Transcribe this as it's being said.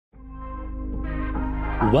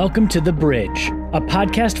Welcome to The Bridge, a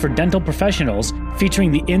podcast for dental professionals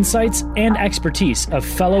featuring the insights and expertise of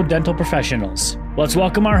fellow dental professionals. Let's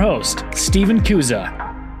welcome our host, Stephen Kuza.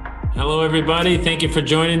 Hello, everybody. Thank you for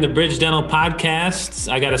joining the Bridge Dental Podcasts.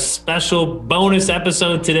 I got a special bonus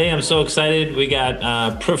episode today. I'm so excited. We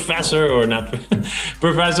got Professor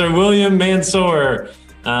William Mansour.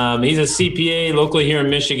 He's a CPA locally here in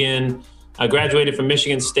Michigan. I graduated from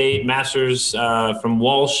Michigan State, master's from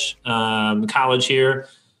Walsh College here.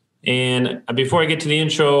 And before I get to the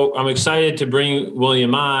intro, I'm excited to bring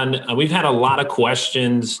William on. We've had a lot of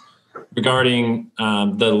questions regarding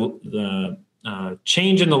the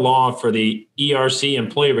change in the law for the ERC,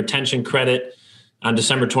 Employee Retention Credit, on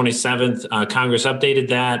December 27th. Congress updated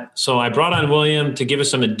that. So I brought on William to give us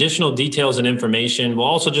some additional details and information. We'll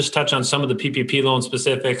also just touch on some of the PPP loan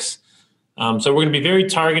specifics. So we're going to be very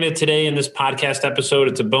targeted today in this podcast episode.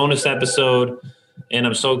 It's a bonus episode, and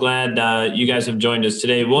I'm so glad you guys have joined us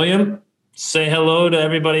today. William, say hello to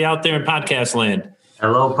everybody out there in podcast land.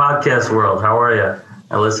 Hello, podcast world. How are you?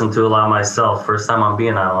 I listen to a lot myself. First time I'm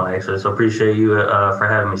being on one, actually. So appreciate you for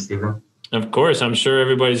having me, Stephen. Of course. I'm sure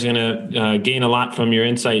everybody's going to gain a lot from your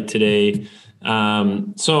insight today.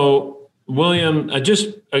 So William, I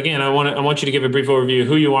want you to give a brief overview of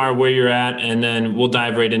who you are, where you're at, and then we'll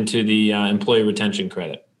dive right into the Employee Retention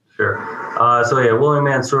Credit. Sure. William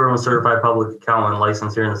Mansour. I'm a certified public accountant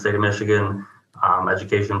licensed here in the state of Michigan.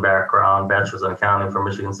 Education background, bachelor's in accounting from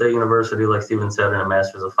Michigan State University, like Stephen said, and a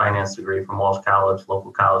master's of finance degree from Walsh College,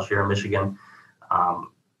 local college here in Michigan.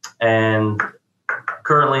 And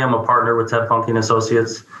currently I'm a partner with Ted Funky &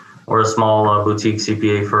 Associates. We're a small boutique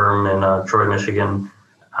CPA firm in Troy, Michigan,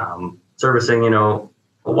 servicing, a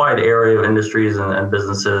wide area of industries and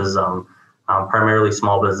businesses, primarily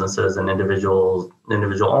small businesses and individual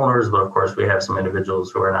owners, but of course we have some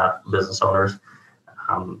individuals who are not business owners.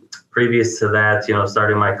 Previous to that,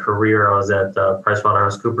 starting my career, I was at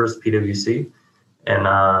PricewaterhouseCoopers, PwC,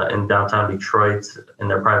 and in downtown Detroit in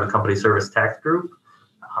their private company service tax group.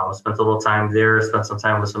 Spent a little time there, spent some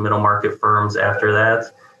time with some middle market firms after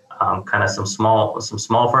that, kind of some small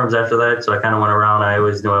firms after that. So I kind of went around. I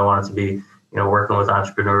always knew I wanted to be, working with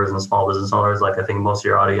entrepreneurs and small business owners, like I think most of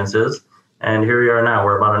your audience is. And here we are now.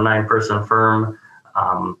 We're about a 9-person firm,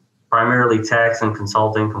 primarily tax and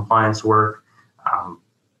consulting compliance work.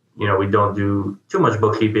 We don't do too much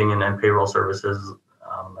bookkeeping and payroll services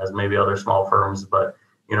as maybe other small firms, but,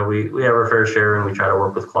 we have our fair share and we try to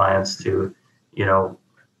work with clients to,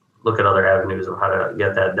 look at other avenues of how to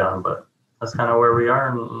get that done. But that's kind of where we are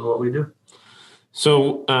and what we do.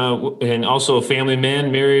 So, and also a family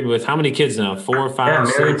man, married with how many kids now? 4 or 5? Yeah,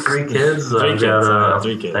 married, 6? 3 kids. Three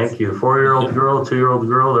kids. Thank you. 4-year-old girl, 2-year-old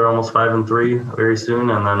girl. They're almost 5 and 3 very soon.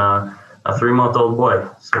 And then a 3-month-old boy.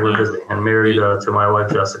 So we're busy, and married to my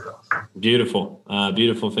wife, Jessica. Beautiful.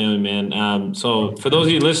 Beautiful family man. So for those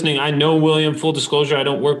of you listening, I know William, full disclosure, I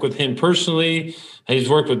don't work with him personally. He's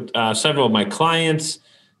worked with several of my clients.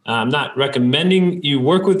 I'm not recommending you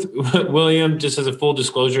work with William, just as a full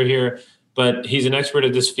disclosure here, but he's an expert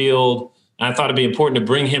at this field. And I thought it'd be important to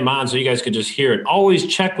bring him on so you guys could just hear it. Always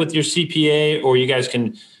check with your CPA, or you guys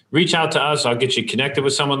can reach out to us. I'll get you connected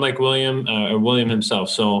with someone like William or William himself.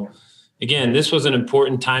 So again, this was an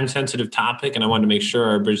important time-sensitive topic, and I wanted to make sure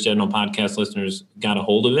our Bridge Dental podcast listeners got a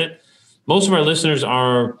hold of it. Most of our listeners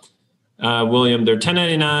are, William, they're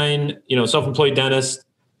 1099, self-employed dentists,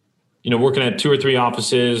 working at 2 or 3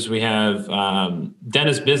 offices. We have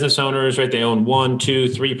dentist business owners, right? They own 1, 2,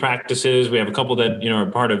 3 practices. We have a couple that, are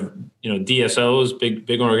part of, DSOs,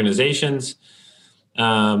 big organizations.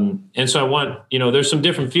 And so I want, there's some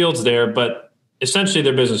different fields there, but essentially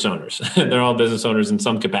they're business owners. They're all business owners in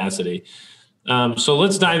some capacity. So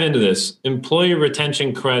let's dive into this. Employee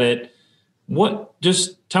Retention Credit.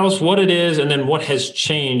 Just tell us what it is, and then what has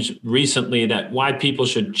changed recently why people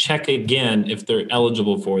should check again if they're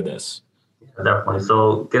eligible for this. Yeah, definitely.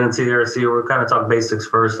 So get into the ERC, we'll kind of talk basics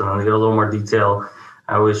first and then get a little more detail.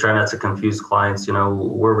 I always try not to confuse clients.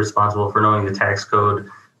 We're responsible for knowing the tax code,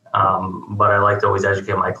 but I like to always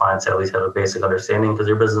educate my clients to at least have a basic understanding, because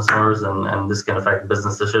they're business owners and this can affect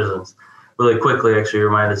business decisions really quickly, actually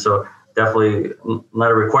reminded. So definitely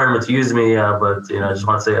not a requirement to use me, but I just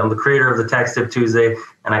want to say I'm the creator of the Tax Tip Tuesday,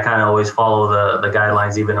 and I kind of always follow the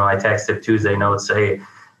guidelines, even in my Tax Tip Tuesday notes. Say,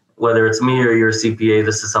 whether it's me or your CPA,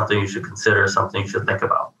 this is something you should consider, something you should think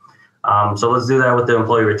about. So let's do that with the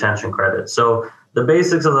Employee Retention Credit. So the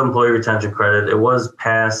basics of the Employee Retention Credit, it was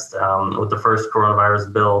passed with the first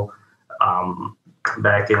coronavirus bill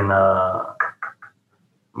back in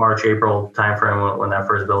March, April timeframe when that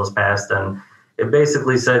first bill was passed, and it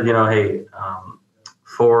basically said,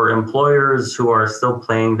 for employers who are still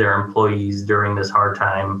paying their employees during this hard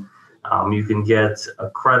time, you can get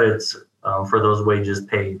a credit for those wages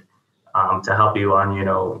paid to help you on,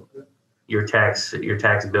 your tax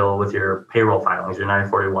bill with your payroll filings, your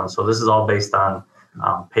 941. So this is all based on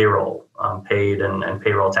payroll paid and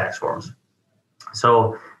payroll tax forms.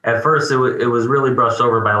 So at first it was really brushed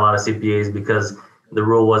over by a lot of CPAs because the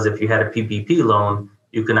rule was if you had a PPP loan,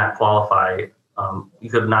 you could not qualify. You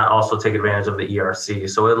could not also take advantage of the ERC.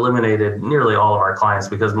 So it eliminated nearly all of our clients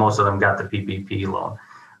because most of them got the PPP loan.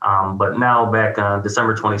 But now back on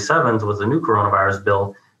December 27th with the new coronavirus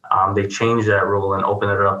bill, they changed that rule and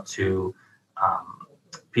opened it up to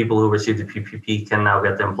people who received the PPP can now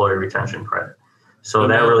get the employee retention credit. So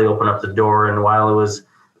that really opened up the door. And while it was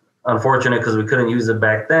unfortunate because we couldn't use it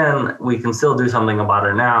back then, we can still do something about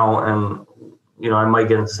it now. And, I might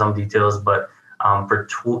get into some details, but for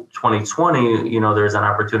 2020, there's an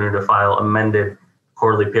opportunity to file amended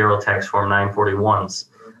quarterly payroll tax form 941s.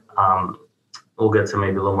 We'll get to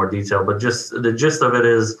maybe a little more detail, but just the gist of it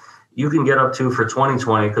is you can get up to for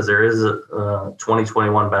 2020, because there is a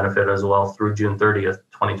 2021 benefit as well through June 30th,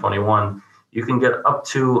 2021. You can get up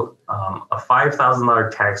to a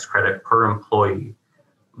 $5,000 tax credit per employee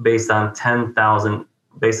based on up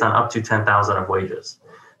to 10,000 of wages.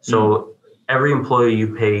 So every employee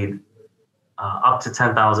you paid up to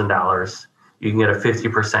 $10,000, you can get a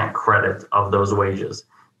 50% credit of those wages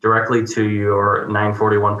directly to your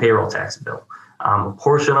 941 payroll tax bill. A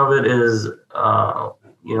portion of it is,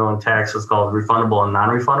 in tax, what's called refundable and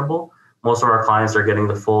non-refundable. Most of our clients are getting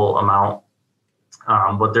the full amount,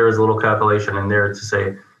 but there is a little calculation in there to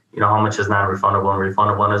say, how much is non-refundable and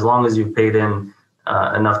refundable. And as long as you've paid in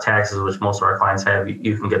enough taxes, which most of our clients have,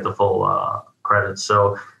 you can get the full credit.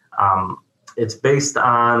 So it's based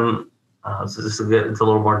on, so this will get into a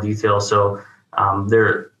little more detail. So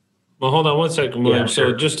there. Well, hold on one second, William. Yeah,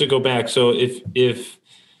 sure. So just to go back, so if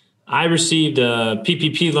I received a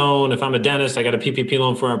PPP loan, if I'm a dentist, I got a PPP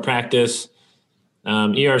loan for our practice.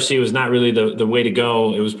 ERC was not really the way to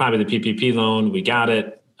go. It was probably the PPP loan. We got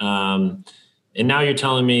it. And now you're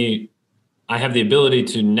telling me I have the ability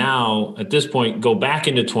to now, at this point, go back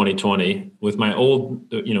into 2020 with my old,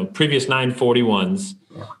 previous 941s,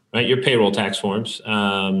 right? Your payroll tax forms.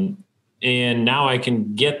 And now I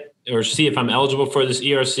can get or see if I'm eligible for this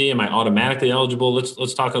ERC. Am I automatically eligible?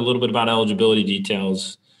 Let's talk a little bit about eligibility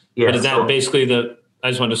details. Yeah, but is that basically I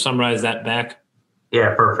just wanted to summarize that back.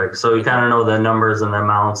 Yeah, perfect. So you kind of know the numbers and the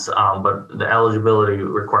amounts, but the eligibility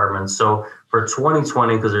requirements. So for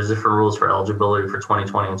 2020, because there's different rules for eligibility for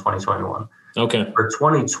 2020 and 2021. Okay. For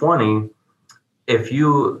 2020, if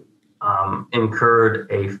you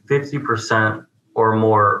incurred a 50% or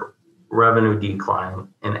more revenue decline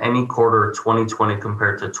in any quarter of 2020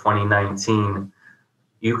 compared to 2019,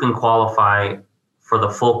 you can qualify for the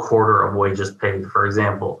full quarter of wages paid. For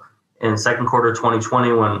example, in second quarter of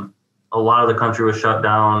 2020, when a lot of the country was shut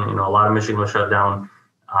down, a lot of Michigan was shut down,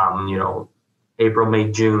 April,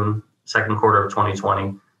 May, June, second quarter of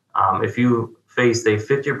 2020, if you faced a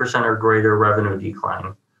 50% or greater revenue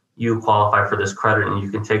decline, you qualify for this credit and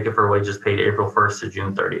you can take it for wages paid April 1st to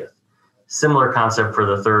June 30th. Similar concept for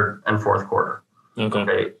the third and fourth quarter.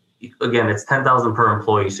 Okay. Again, it's 10,000 per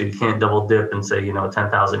employee, so you can't double dip and say,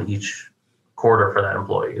 10,000 each quarter for that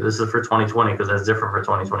employee. This is for 2020 because that's different for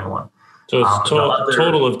 2021. So it's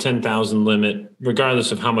total of 10,000 limit,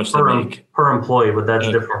 regardless of how much they make. Per employee, but that's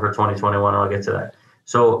different for 2021. I'll get to that.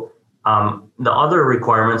 So the other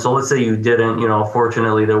requirement, so let's say you didn't,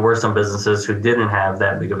 fortunately, there were some businesses who didn't have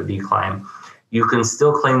that big of a decline. You can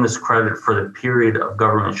still claim this credit for the period of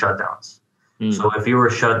government shutdowns. So if you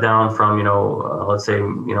were shut down from, let's say,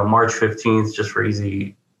 March 15th, just for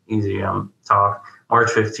easy talk,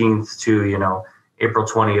 March 15th to, April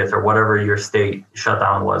 20th or whatever your state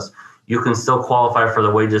shutdown was, you can still qualify for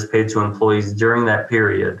the wages paid to employees during that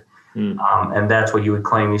period. And that's what you would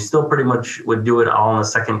claim. You still pretty much would do it all in the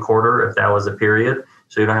second quarter if that was a period.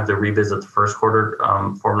 So you don't have to revisit the first quarter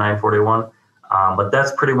Form 941. But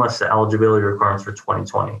that's pretty much the eligibility requirements for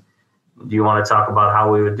 2020. Do you want to talk about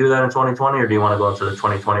how we would do that in 2020, or do you want to go into the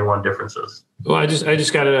 2021 differences? Well, I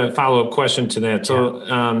just got a follow-up question to that. So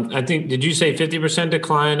I think, did you say 50%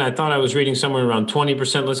 decline? I thought I was reading somewhere around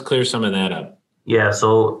 20%. Let's clear some of that up. Yeah,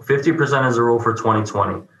 so 50% is the rule for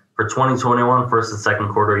 2020. For 2021, first and second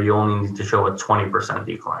quarter, you only need to show a 20%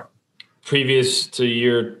 decline. Previous to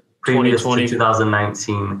year 2020? Previous to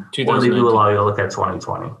 2019. Or they do allow you to look at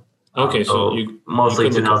 2020. Okay, so mostly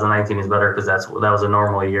 2019 is better because that was a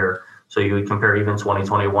normal year. So you would compare even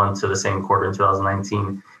 2021 to the same quarter in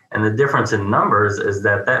 2019. And the difference in numbers is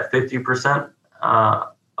that 50%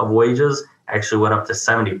 of wages actually went up to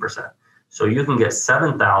 70%. So you can get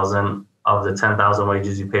 7,000 of the 10,000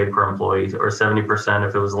 wages you paid per employee, or 70%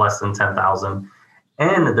 if it was less than 10,000.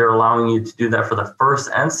 And they're allowing you to do that for the first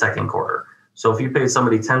and second quarter. So if you paid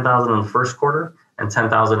somebody 10,000 in the first quarter and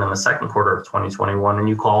 10,000 in the second quarter of 2021, and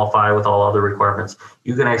you qualify with all other requirements,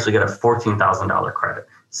 you can actually get a $14,000 credit,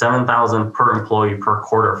 7,000 per employee per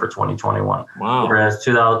quarter for 2021. Wow. Whereas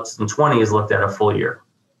 2020 is looked at a full year.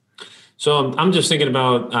 So I'm just thinking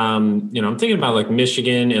about, I'm thinking about like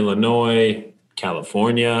Michigan, Illinois,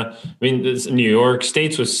 California. I mean, New York,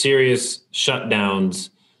 states with serious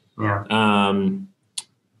shutdowns. Yeah.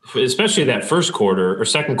 Especially that first quarter or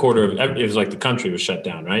second quarter, it was like the country was shut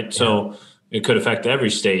down, right? Yeah. So it could affect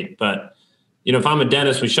every state. But, if I'm a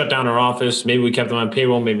dentist, we shut down our office, maybe we kept them on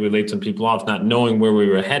payroll, maybe we laid some people off, not knowing where we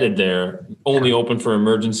were headed there, only open for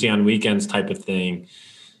emergency on weekends type of thing.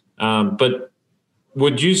 But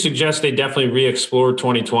would you suggest they definitely re-explore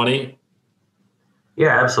 2020?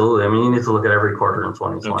 Yeah, absolutely. I mean, you need to look at every quarter in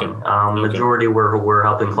 2020. Okay. Majority we're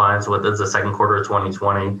helping clients with is the second quarter of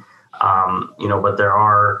 2020. But there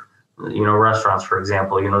are, restaurants, for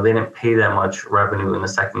example, they didn't pay that much revenue in the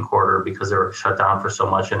second quarter because they were shut down for so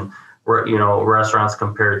much. And, restaurants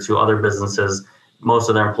compared to other businesses, most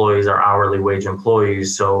of their employees are hourly wage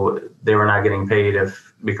employees. So they were not getting paid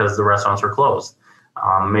because the restaurants were closed.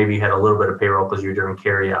 Maybe you had a little bit of payroll because you were doing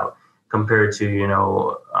carry out compared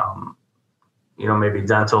to, maybe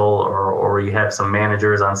dental or you have some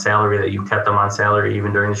managers on salary that you kept them on salary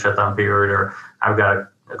even during the shutdown period. Or I've got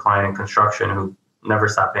a client in construction who never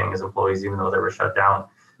stopped paying his employees even though they were shut down.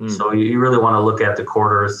 So you really want to look at the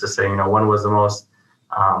quarters to say, when was the most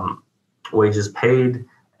wages paid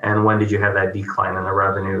and when did you have that decline in the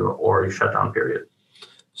revenue or your shutdown period.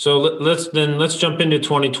 So let's jump into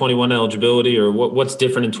 2021 eligibility, or what's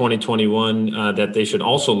different in 2021 that they should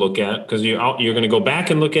also look at, because you're going to go back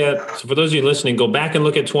and look at. So for those of you listening, go back and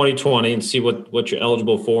look at 2020 and see what you're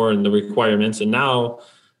eligible for and the requirements. And now,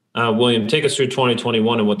 William, take us through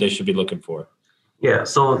 2021 and what they should be looking for. Yeah.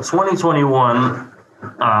 So 2021,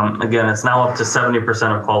 again, it's now up to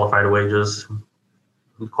 70% of qualified wages.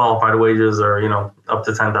 Qualified wages are up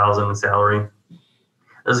to 10,000 in salary.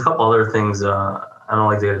 There's a couple other things. I don't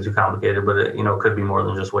like to get it too complicated, but it could be more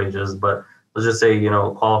than just wages. But let's just say,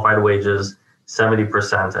 qualified wages,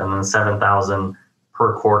 70%, and then 7,000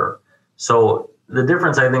 per quarter. So the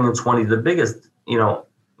difference, I think, in the biggest,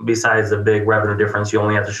 besides the big revenue difference, you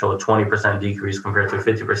only have to show a 20% decrease compared to a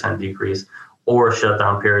 50% decrease or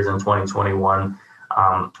shutdown periods in 2021.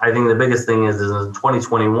 I think the biggest thing is in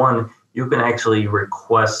 2021, you can actually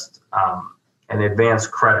request an advance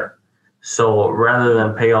credit. So rather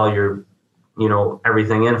than pay all your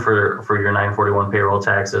everything in for your 941 payroll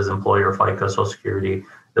taxes, employer FICA, Social Security,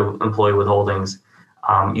 the employee withholdings,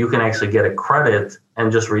 you can actually get a credit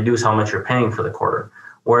and just reduce how much you're paying for the quarter.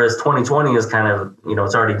 Whereas 2020 is kind of,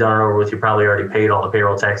 it's already done and over with. You probably already paid all the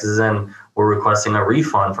payroll taxes in. We're requesting a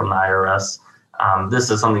refund from the IRS.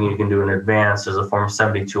 This is something you can do in advance. There's a form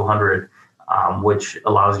 7200, which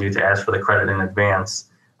allows you to ask for the credit in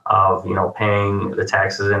advance of, paying the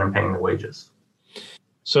taxes in and paying the wages.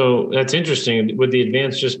 So that's interesting. Would the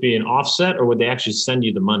advance just be an offset, or would they actually send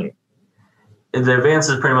you the money? The advance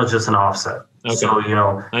is pretty much just an offset. Okay. So,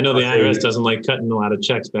 I know the IRS doesn't like cutting a lot of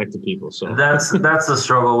checks back to people. So that's the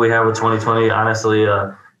struggle we have with 2020. Honestly,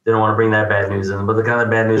 they don't want to bring that bad news in. But the kind of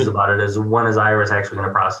bad news about it is, when is IRS actually going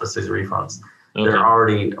to process these refunds? Okay. They're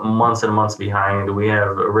already months and months behind. We have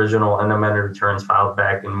original and amended returns filed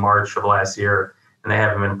back in March of last year, and they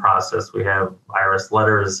haven't been processed. We have IRS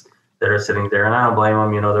letters that are sitting there, and I don't blame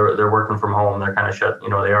them. They're working from home. They're kind of shut. They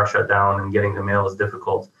are shut down, and getting the mail is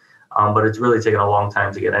difficult. But it's really taken a long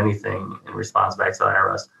time to get anything in response back to the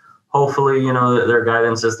IRS. Hopefully, their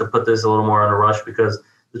guidance is to put this a little more on a rush, because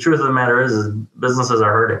the truth of the matter is businesses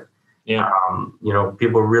are hurting. Yeah.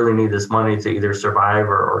 People really need this money to either survive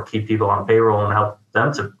or keep people on payroll and help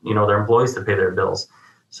them to, their employees to pay their bills.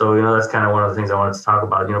 So, that's kind of one of the things I wanted to talk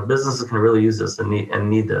about. Businesses can really use this and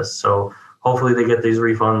need this. So hopefully they get these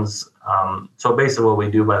refunds. So basically what we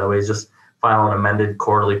do, by the way, is just file an amended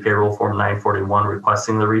quarterly payroll form 941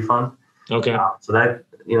 requesting the refund. Okay. So that,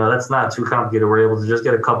 that's not too complicated. We're able to just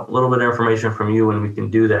get a little bit of information from you and we can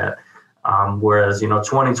do that. Whereas,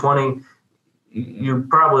 2020, you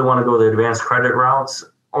probably want to go the advanced credit routes,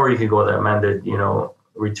 or you could go the amended,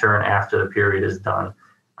 return after the period is done.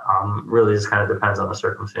 Really just kind of depends on the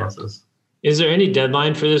circumstances. Is there any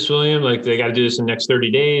deadline for this, William? Like, they got to do this in the next 30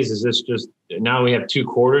 days? Is this just, now we have 2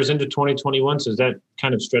 quarters into 2021? So is that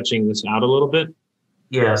kind of stretching this out a little bit?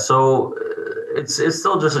 Yeah. So it's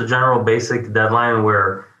still just a general basic deadline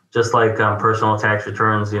where, just like personal tax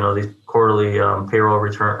returns, these quarterly payroll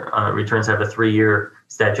returns have a 3-year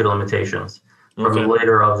statute of limitations from the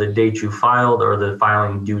later of the date you filed or the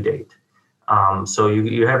filing due date. So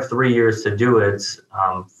you have 3 years to do it,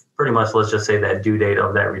 pretty much, let's just say that due date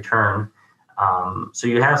of that return. So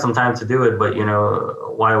you have some time to do it, but,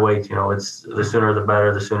 why wait? It's the sooner the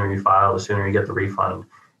better, the sooner you file, the sooner you get the refund.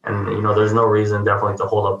 And, there's no reason definitely to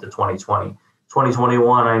hold up to 2020.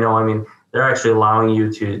 2021, I mean, they're actually allowing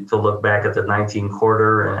you to look back at the 19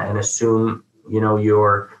 quarter and assume,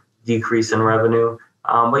 your decrease in revenue.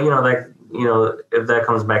 But, if that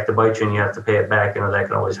comes back to bite you and you have to pay it back, that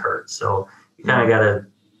can always hurt. So you kind of got to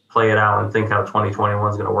play it out and think how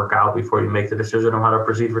 2021 is going to work out before you make the decision on how to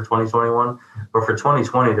proceed for 2021. But for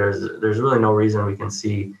 2020, there's really no reason we can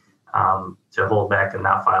see to hold back and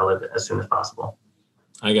not file it as soon as possible.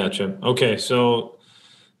 I gotcha. Okay. So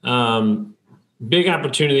big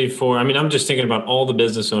opportunity for, I'm just thinking about all the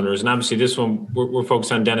business owners, and obviously this one, we're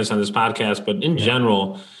focused on dentists on this podcast, but in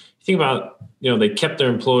general, you think about, they kept their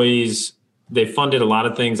employees, they funded a lot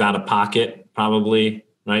of things out of pocket, probably,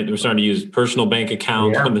 right? They were starting to use personal bank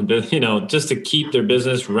accounts, just to keep their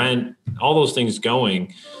business, rent, all those things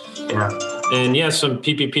going. Yeah. And yes, some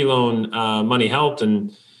PPP loan money helped.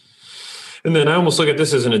 And then I almost look at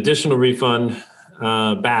this as an additional refund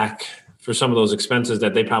back for some of those expenses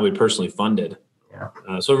that they probably personally funded.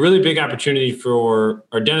 So a really big opportunity for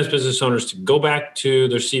our dentist business owners to go back to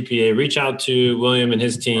their CPA, reach out to William and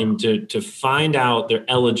his team to find out their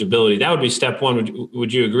eligibility. That would be step one.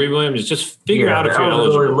 Would you agree, William? Is just figure out if you're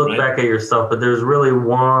eligible. Really look back at yourself, but there's really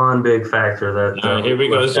one big factor that. Here we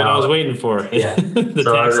go. This is what I was waiting for. Yeah. The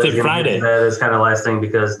tax tip Friday. That is kind of last thing,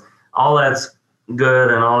 because all that's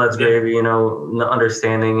good and all that's gravy,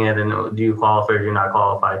 understanding it and do you qualify or do you not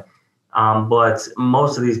qualify. But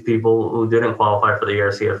most of these people who didn't qualify for the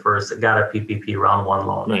ERC at first got a PPP round one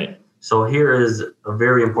loan. Right. So here is a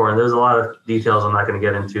very important, there's a lot of details I'm not going to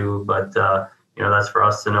get into, but, that's for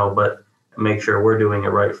us to know, but make sure we're doing it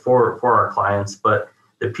right for our clients. But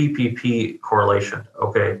the PPP correlation,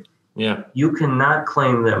 okay. Yeah. You cannot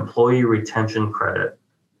claim the employee retention credit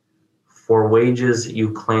for wages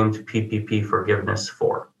you claimed PPP forgiveness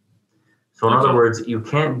for. So in other words, you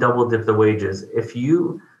can't double dip the wages. If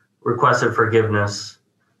you requested forgiveness,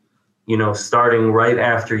 starting right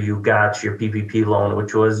after you got your PPP loan,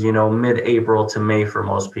 which was, mid-April to May for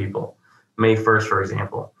most people, May 1st, for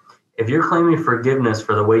example. If you're claiming forgiveness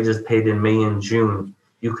for the wages paid in May and June,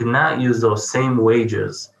 you cannot use those same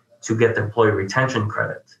wages to get the employee retention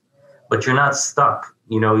credit. But you're not stuck.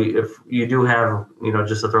 If you do have,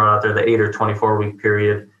 just to throw it out there, the 8 or 24 week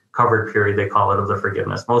period, covered period, they call it, of the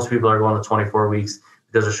forgiveness. Most people are going to 24 weeks.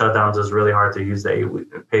 Because of shutdowns, it's really hard to use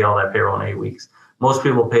pay all that payroll in 8 weeks. Most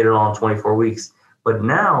people paid it all in 24 weeks. But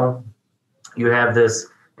now you have this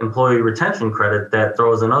employee retention credit that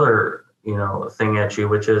throws another, thing at you,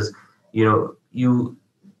 which is, you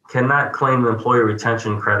cannot claim the employee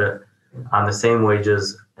retention credit on the same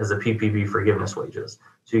wages as the PPP forgiveness wages.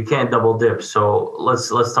 So you can't double dip. So let's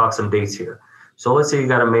talk some dates here. So let's say you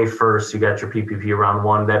got a May 1st, you got your PPP round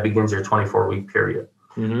one, that begins your 24 week period.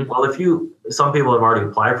 Mm-hmm. Well, some people have already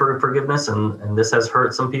applied for forgiveness, and this has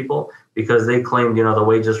hurt some people because they claimed, the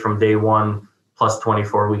wages from day one plus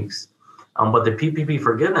 24 weeks. But the PPP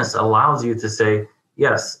forgiveness allows you to say,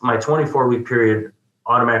 yes, my 24 week period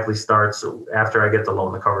automatically starts after I get the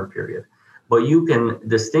loan, the covered period. But you can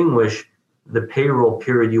distinguish the payroll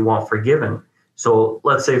period you want forgiven. So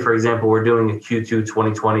let's say, for example, we're doing a Q2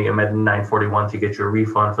 2020 amendment 941 to get your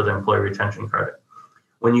refund for the employee retention credit.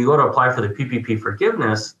 When you go to apply for the PPP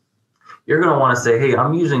forgiveness, you're going to want to say, hey,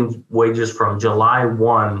 I'm using wages from July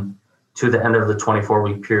 1 to the end of the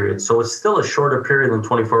 24-week period. So it's still a shorter period than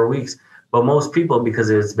 24 weeks. But most people,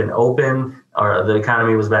 because it's been open or the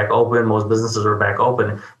economy was back open, most businesses are back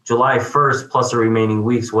open, July 1st plus the remaining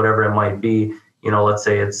weeks, whatever it might be, let's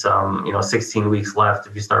say it's, 16 weeks left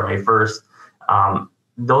if you start May 1st.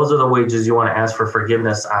 Those are the wages you want to ask for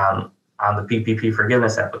forgiveness on the PPP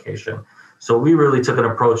forgiveness application. So we really took an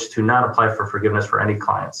approach to not apply for forgiveness for any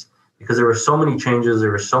clients because there were so many changes, there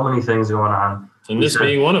were so many things going on. And this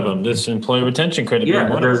being one of them, this employee retention credit. Yeah,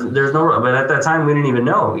 there's no, but at that time we didn't even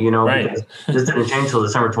know, right. Because this didn't change till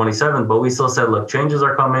December 27th, but we still said, look, changes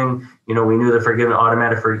are coming. We knew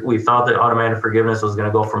the we thought that automatic forgiveness was going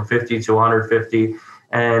to go from 50 to 150.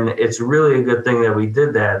 And it's really a good thing that we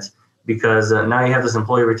did that because now you have this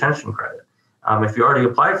employee retention credit. If you already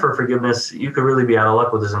applied for forgiveness, you could really be out of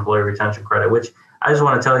luck with this employee retention credit, which I just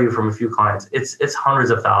want to tell you from a few clients, it's hundreds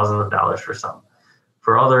of thousands of dollars for some.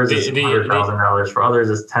 For others, it's $100,000. For others,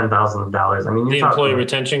 it's $10,000. I mean, the employee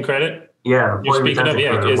retention credit. Yeah, you're speaking of.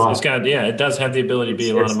 Yeah, it does have the ability to be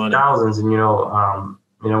a lot of money. Thousands, and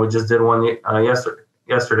we just did one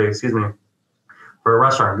yesterday. Excuse me, for a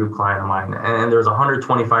restaurant group client of mine, and there's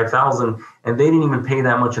 125,000, and they didn't even pay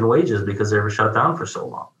that much in wages because they were shut down for so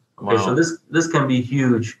long. Okay, wow. So this can be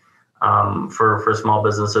huge for small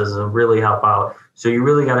businesses and really help out. So you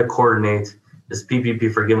really got to coordinate this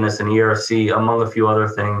PPP forgiveness and ERC among a few other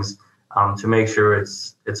things to make sure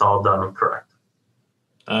it's all done correct.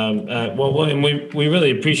 Well, William, we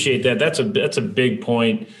really appreciate that. That's a big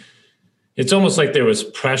point. It's almost like there was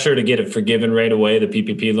pressure to get it forgiven right away, the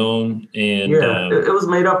PPP loan, and it was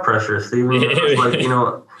made up pressure, Steve. It was like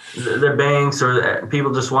the banks or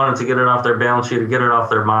people just wanted to get it off their balance sheet or get it off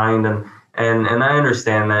their mind, and I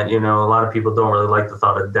understand that a lot of people don't really like the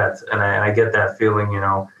thought of debt, and I get that feeling,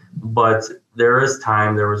 but there is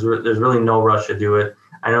time. There's really no rush to do it.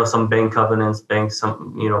 I know some bank covenants, bank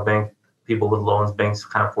people with loans, banks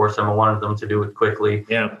kind of force them and wanted them to do it quickly.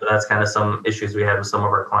 Yeah. So that's kind of some issues we had with some of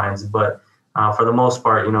our clients. But for the most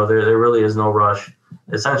part, there really is no rush.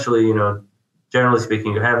 Essentially, generally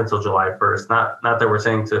speaking, you have until July 1st. Not that we're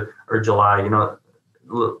saying or July,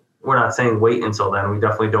 we're not saying wait until then. We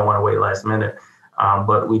definitely don't want to wait last minute.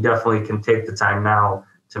 But we definitely can take the time now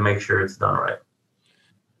to make sure it's done right.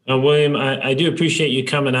 William, I do appreciate you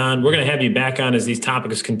coming on. We're going to have you back on as these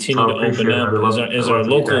topics continue to open up as our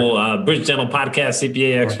local Bridge Dental podcast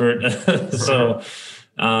CPA expert. So,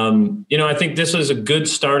 I think this is a good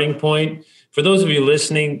starting point. For those of you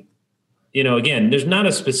listening, again, there's not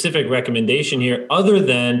a specific recommendation here other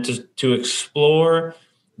than to explore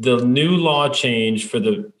the new law change for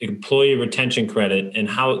the employee retention credit and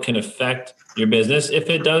how it can affect your business, if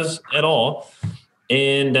it does at all.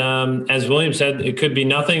 And as William said, it could be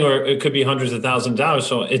nothing or it could be hundreds of thousands of dollars.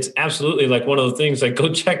 So it's absolutely like one of the things, like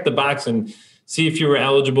go check the box and see if you were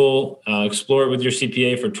eligible, explore it with your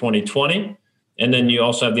CPA for 2020. And then you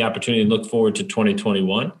also have the opportunity to look forward to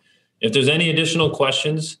 2021. If there's any additional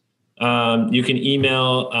questions, you can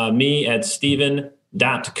email me at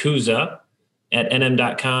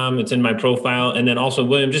steven.kuza@nm.com. It's in my profile. And then also,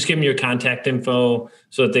 William, just give them your contact info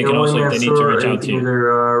so that they can also, if they need to reach out to you.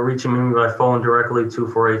 Either reaching me by phone directly,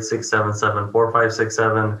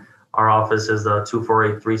 248-677-4567. Our office is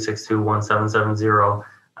 248-362-1770.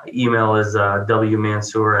 Email is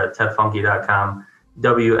wmansour@tedfunky.com,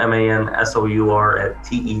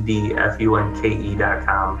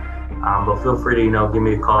 WMANSOUR@TEDFUNKE.com. But feel free to, give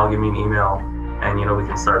me a call, give me an email, and, we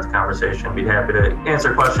can start the conversation. I'd be happy to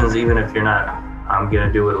answer questions, even if you're not going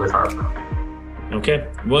to do it with our firm. Okay.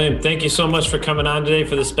 William, thank you so much for coming on today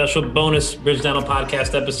for this special bonus Bridge Dental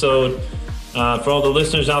podcast episode. For all the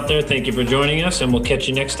listeners out there, thank you for joining us, and we'll catch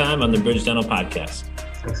you next time on the Bridge Dental podcast.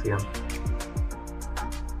 Thanks again.